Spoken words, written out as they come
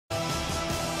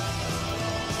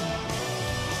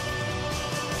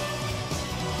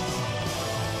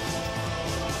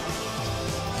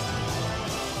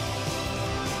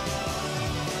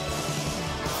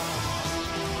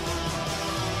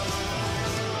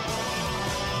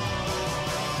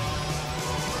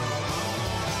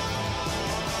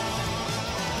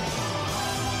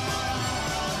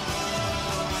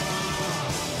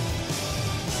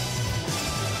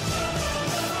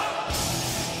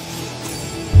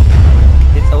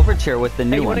silver chair with the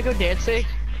new you one. wanna go dancing?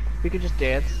 We could just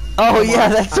dance. Oh Come yeah,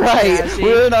 on, that's I'm right. fancy.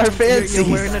 We're in our fancy.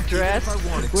 You're wearing a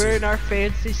dress. We're in our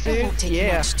fancy suit. It won't take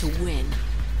Yeah. much to win.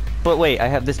 But wait, I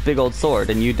have this big old sword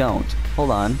and you don't.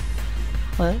 Hold on.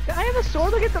 What? I have a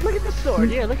sword. Look at the sword.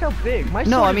 Yeah, look how big. My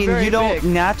sword No, I is mean very you don't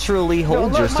big. naturally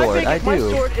hold your sword. I My do.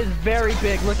 sword is very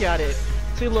big. Look at it.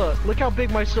 See, look how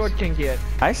big my sword can get.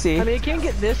 I see. I mean, it can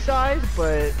get this size,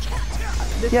 but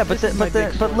Yeah, but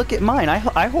look at mine.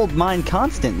 I hold mine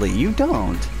constantly. You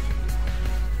don't.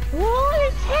 Well,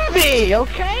 it's heavy.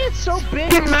 Okay, it's so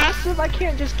big and massive. I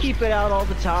can't just keep it out all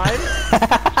the time.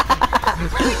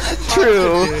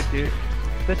 True. Dude.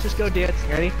 Let's just go dancing.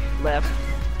 Ready? Left,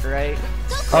 right.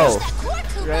 Oh.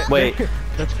 Right. Wait.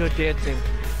 Let's go dancing.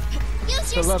 Use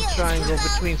The your love skills, triangle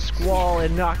Kubo. between Squall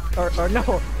and or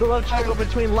no, the love triangle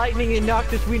between Lightning and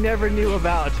Noctis we never knew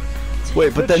about.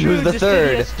 Wait, but then who's the true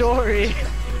third? Dissidia story.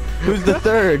 Who's the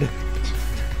third?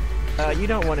 You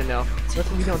don't want to know.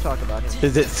 We don't talk about him.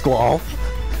 Is it Squall?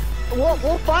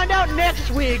 We'll find out next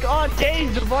week on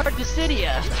Days of our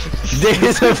Dissidia.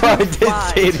 Days of our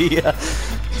Dissidia.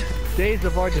 Days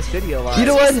of our Dissidia lives. You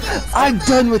know what? I'm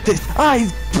done with this. I'm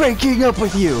breaking up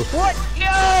with you. What?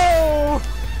 No!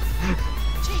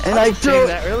 And I'm I just saying throw,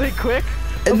 that really quick.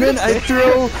 and then I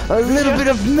throw a little bit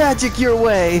of magic your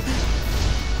way.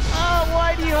 Oh,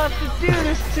 why do you have to do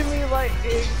this to me,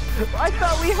 Lightning? I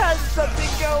thought we had something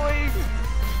going.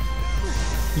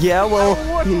 Yeah, well,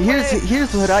 walk away.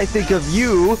 here's what I think of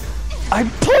you. I'm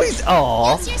poison.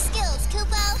 Aw. Use your skills,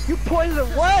 Kubo. You poison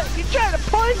what? You trying to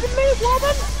poison me,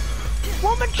 woman?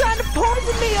 Woman trying to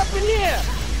poison me up in here.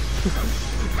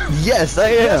 Yes, I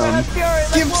am.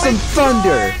 Give some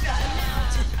thunder.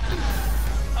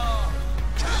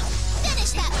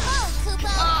 Finish that roll, Kubo.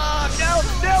 Oh,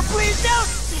 no, please don't.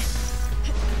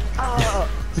 Oh.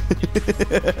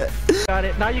 Got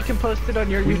it. Now you can post it on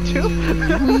your YouTube.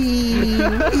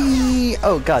 Wee.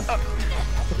 Oh God!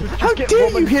 How Get dare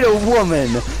woman. you hit a woman?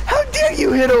 How dare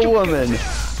you hit a woman?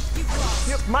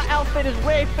 My outfit is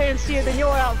way fancier than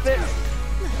your outfit.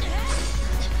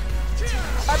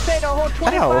 I paid a whole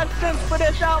 25 cents for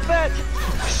this outfit.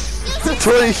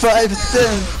 25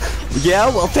 cents. Yeah,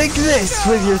 well, take this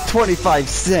with your 25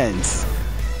 cents.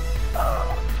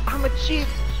 I'm a cheap.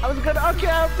 Okay,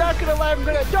 I'm not gonna lie,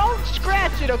 don't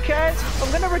scratch it, okay?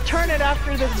 I'm gonna return it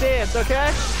after this dance,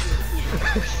 okay?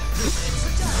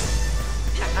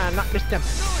 Not this time.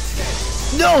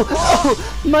 No! Oh,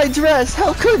 my dress!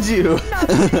 How could you?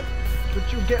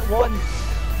 But you get one.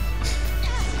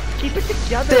 Keep it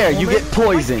together, There, you woman. get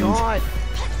poisoned. Oh my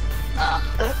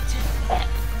God.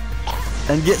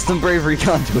 And get some bravery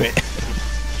conduit.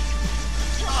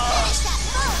 Finish that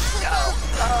roll,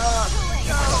 Kubo.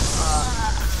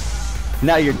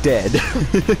 Now you're dead.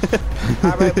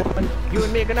 Alright, woman. You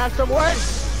and me are gonna have some work.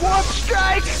 Warp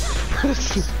strike!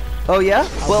 Oh yeah?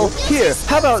 Well, here,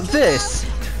 how about this?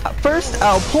 First,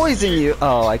 I'll poison you.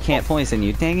 Oh, I can't poison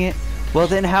you, dang it. Well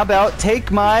then, how about take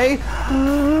my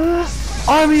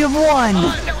army of one?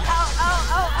 Oh, no.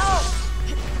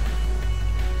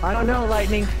 Ow. I don't know,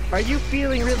 Lightning. Are you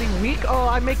feeling really weak? Oh,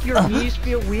 I make your knees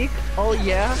feel weak? Oh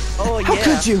yeah? Oh yeah. How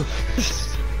could you?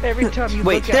 Every time you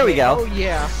Wait, look at there we me, go. Oh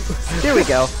yeah. There we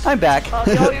go. I'm back.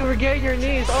 Oh, you were getting your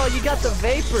knees. Oh, you got the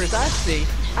vapors. I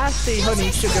see, honey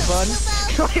sugar bun.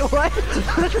 Wait, what?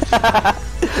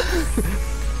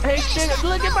 Hey, sugar,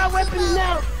 look at my weapons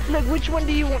now. Look, which one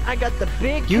do you want? I got the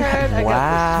big You kind. I got the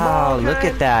wow, small look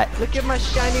kind. at that. Look at my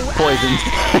shiny weapon. Poisoned.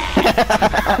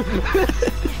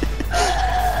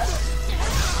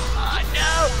 Oh,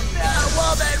 no,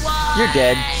 woman, why? You're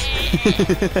dead.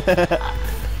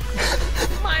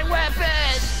 My weapon.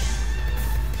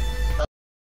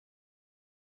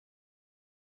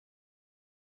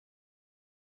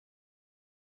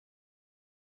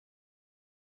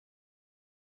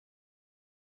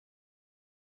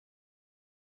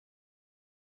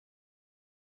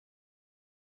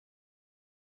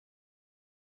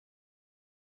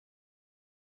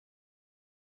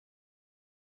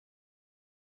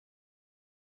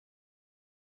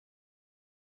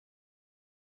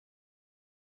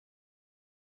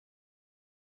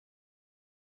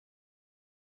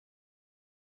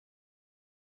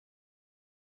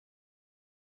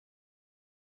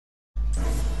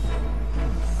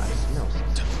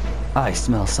 I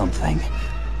smell something.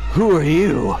 Who are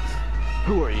you?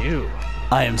 Who are you?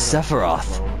 I am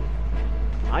Sephiroth.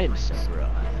 I am Sephiroth.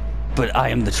 But I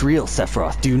am the real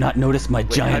Sephiroth. Do you not notice my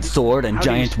giant sword and how do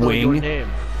you giant spell your wing?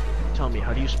 name? Tell me,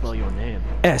 how do you spell your name?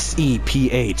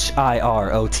 Sephiroth.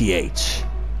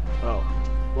 Oh,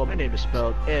 well, my name is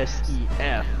spelled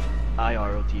Sephiroth.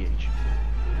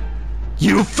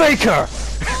 You faker!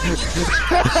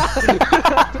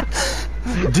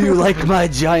 Do you like my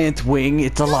giant wing?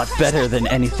 It's a lot better than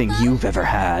anything you've ever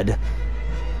had.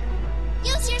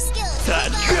 Use your skills.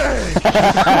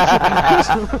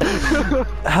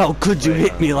 How could you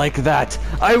hit me like that?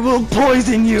 I will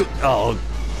poison you! Oh,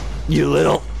 you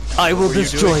little... I will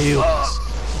destroy you.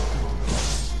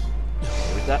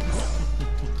 Who's that?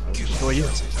 I'll destroy you.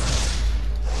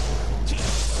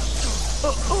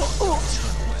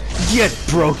 Get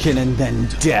broken and then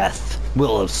death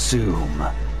will assume.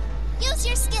 Use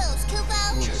your skills,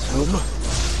 Kupo. Zoom.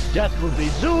 Death will be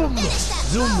zoom.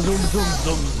 Zoom, zoom, zoom,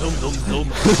 zoom, zoom, zoom, zoom.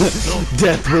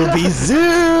 Death will be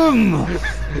zoom!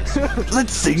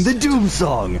 Let's sing the Doom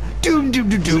song. Doom, doom,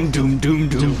 doom, doom, doom, doom,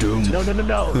 doom, doom. No, no, no,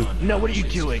 no. No, what are you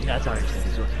doing? That's our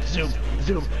zoom,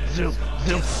 zoom, zoom, zoom,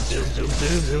 zoom, zoom, zoom,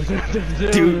 zoom, zoom,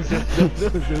 Doom. zoom, zoom,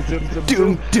 zoom, zoom,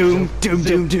 Doom, doom, doom,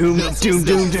 doom, doom, doom, doom,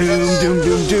 doom,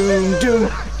 doom, doom, doom.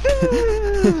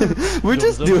 We're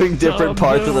just doing different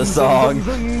parts of the song.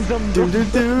 Doom, doom, doom,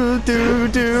 doom,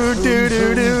 doom, doom, doom,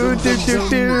 doom, doom, doom,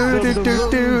 doom,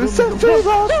 doom, doom.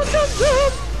 Sephiroth!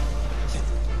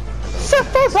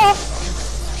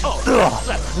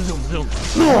 Sephiroth! zoom, zoom.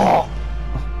 Ugh.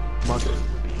 Mother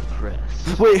would be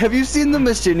impressed. Wait, have you seen the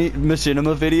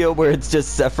Machinima video where it's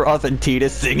just Sephiroth and Tita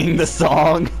singing the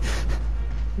song?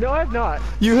 No, I've not.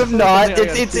 You have not.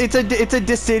 It's a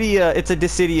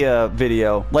dissidia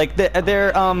video. Like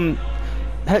they're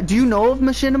do you know of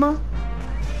Machinima?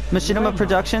 Machinima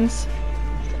Productions?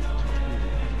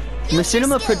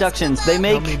 Machinima Productions. They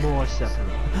make Tell me more,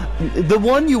 Sephiroth. the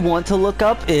one you want to look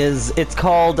up it's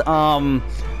called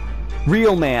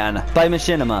Real Man by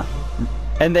Machinima.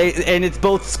 And it's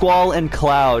both Squall and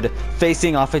Cloud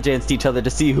facing off against each other to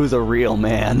see who's a real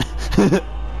man.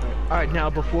 Alright, now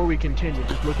before we continue,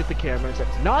 just look at the camera and say,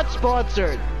 not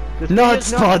sponsored! Not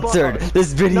sponsored!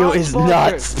 This video is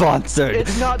not sponsored!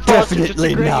 It's not sponsored, Definitely just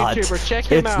a great not! YouTuber. Check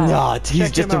him It's out. not! He's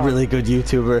Check just him a out. really good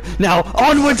YouTuber. Now,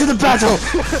 onward to the battle!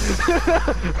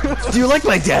 Do you like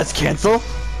my dash cancel?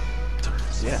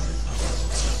 Yeah.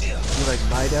 You like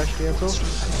my dash cancel?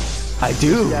 I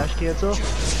do. Dash cancel?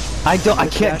 I can't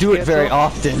dash do it very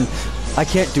cancel? often. I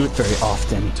can't do it very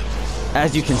often.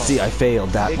 As you can see, I failed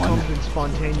that It one. comes in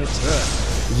spontaneous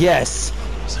birth. Yes.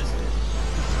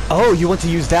 Oh, you want to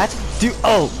use that?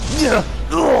 Yeah.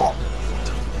 Ugh.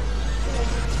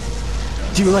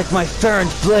 Do you like my ferrant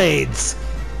blades?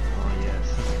 Oh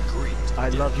yes. I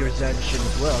love your Zenshin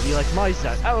as well. You like my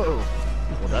Zen? Oh!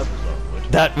 Well, that was awkward.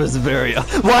 That was very...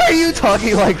 Why are you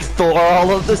talking like Thor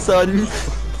all of a sudden?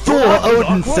 Thor,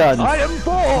 Odin's son! I am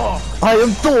Thor! I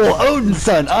am Thor, Odin's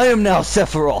son! I am now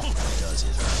Sephiroth!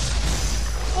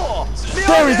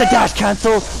 There is the dash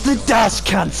cancel! The dash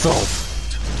cancel!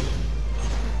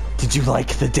 Did you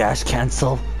like the dash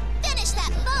cancel? Finish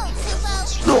that foe,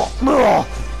 Kupo.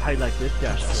 I like this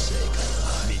dash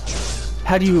cancel.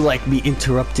 How do you like me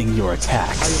interrupting your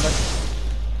attacks?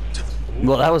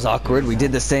 Well, that was awkward. We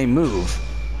did the same move.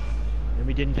 And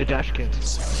we didn't do dash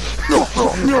cancel.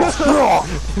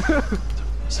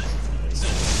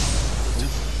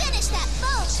 Finish that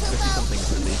foe, Kupo. Something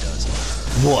really does.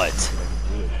 What?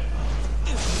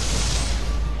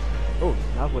 Oh,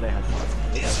 not what I had thought.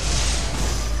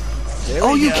 There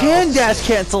Oh, we you go. can dash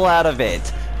cancel out of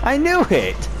it! I knew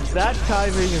it! That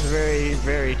timing is very,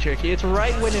 very tricky. It's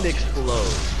right when it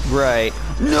explodes. Right.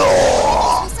 No!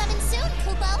 We'll summon soon,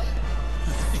 Kupo.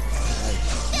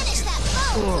 Finish that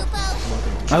foe,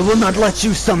 Kupo. I will not let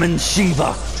you summon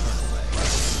Shiva!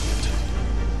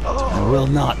 I will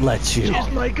not let you. She's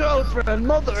my girlfriend,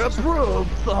 mother approved,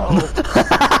 though.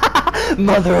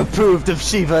 Mother approved of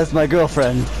Shiva as my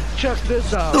girlfriend. Check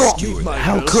this out. Oh, She's my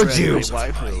how girlfriend, could you?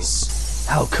 My waifu.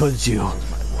 How could you?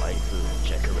 My waifu.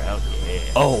 Check her out, yeah.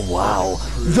 Oh wow,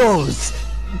 those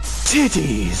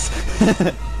titties!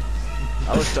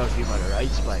 I was talking about her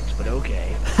ice spikes, but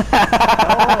okay.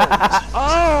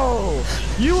 Oh!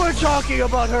 You were talking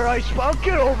about her ice spikes.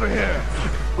 Get over here!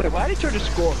 Wait, why did he turn to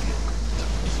Scorpion?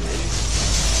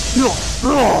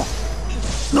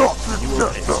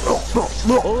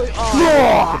 Only I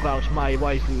talk about my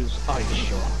waifu's ice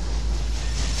shot.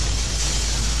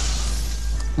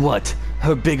 What?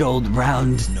 Her big old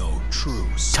round No true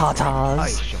Ice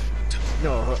tatas? shot.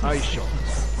 No, her ice shot.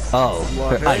 Oh, You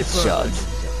are her very ice shot. perverted.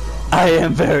 I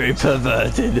am very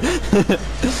perverted.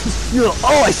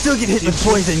 Oh, I still get hit with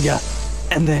poison, yeah.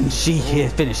 And then she here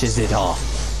finishes it off.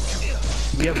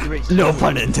 We have great. No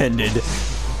pun intended.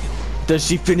 Does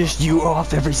she finish you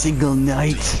off every single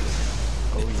night?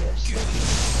 Oh yes.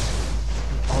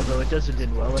 Although it doesn't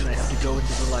end well, and I have to go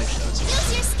into the life shot.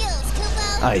 Use your skills,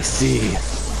 Kupo. I see.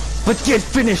 But get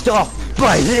finished off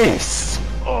by this!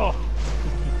 Oh,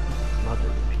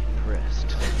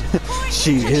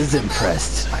 She is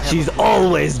impressed. She's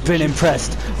always been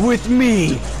impressed with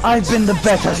me. I've been the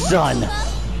better son. No,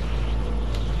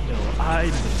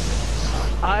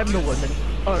 I'm the one that...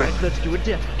 Alright, let's do a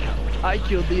death count. I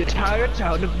killed the entire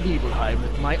town of Nibelheim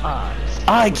with my eyes.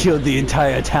 I killed the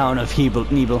entire town of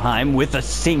Nibelheim with a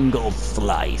single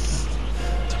slice.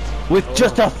 With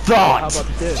just a thought. How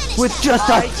about this? With just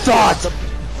a thought.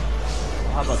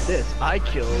 How about this? I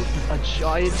killed a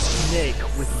giant snake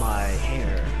with my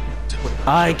hair.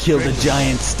 I killed a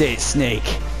giant snake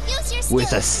Use your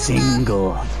with a skills, Kupo.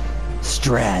 single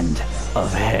strand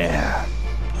of hair.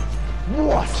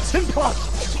 What?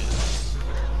 Impossible!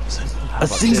 A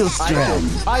single strand.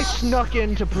 I snuck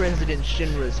into President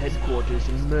Shinra's headquarters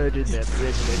and murdered their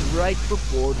president right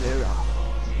before their eyes.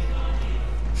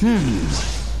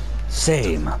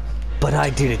 Same. But I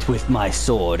did it with my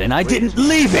sword and I didn't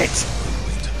leave it!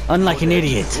 Unlike an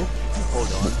idiot.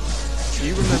 Hold on. Do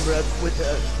you remember with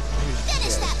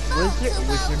Finish that was bow, there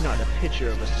Kupo. not a picture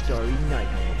of a starry night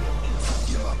on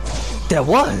the wall? There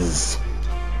was.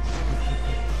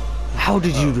 How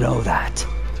did you know that?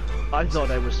 I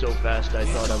thought I was so fast, I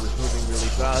thought I was moving really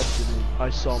fast, and I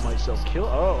saw myself kill.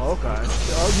 Oh, okay.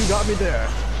 Oh, you got me there.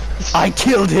 I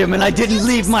killed him and I didn't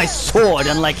leave my sword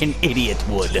unlike an idiot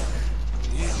would.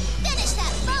 Finish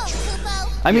that bow,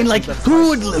 Kupo. I mean, like, who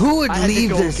would I had to leave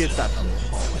go this? get that.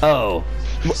 Oh,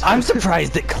 well, I'm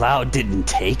surprised that Cloud didn't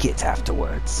take it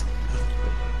afterwards.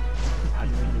 How do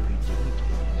you know he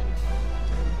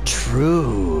didn't?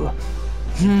 True.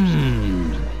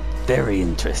 Very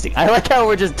interesting. I like how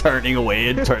we're just turning away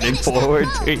and turning forward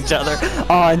to each other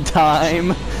on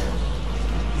time.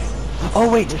 Oh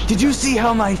wait, did you see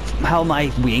how my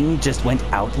wing just went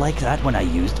out like that when I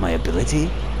used my ability?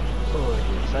 Oh,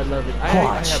 yes, I love it. I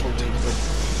Watch. have a wing, but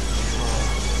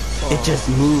It just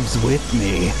moves with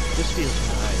me. this feels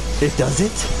nice. It does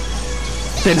it?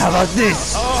 Then how about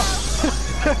this?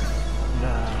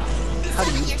 Nah. How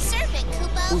do you? Your servant,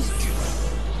 Kupo.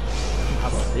 How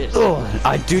about this? Oh,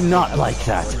 I do not like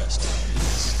that.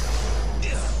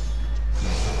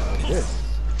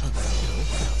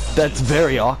 That's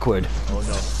very awkward. Oh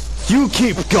no. You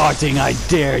keep guarding, I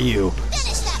dare you.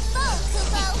 Finish that bow,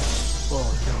 Kupo.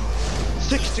 Oh no.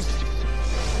 666.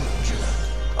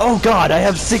 Oh god, I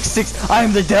have 666. I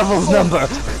am the devil's number.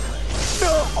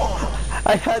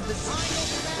 I had this.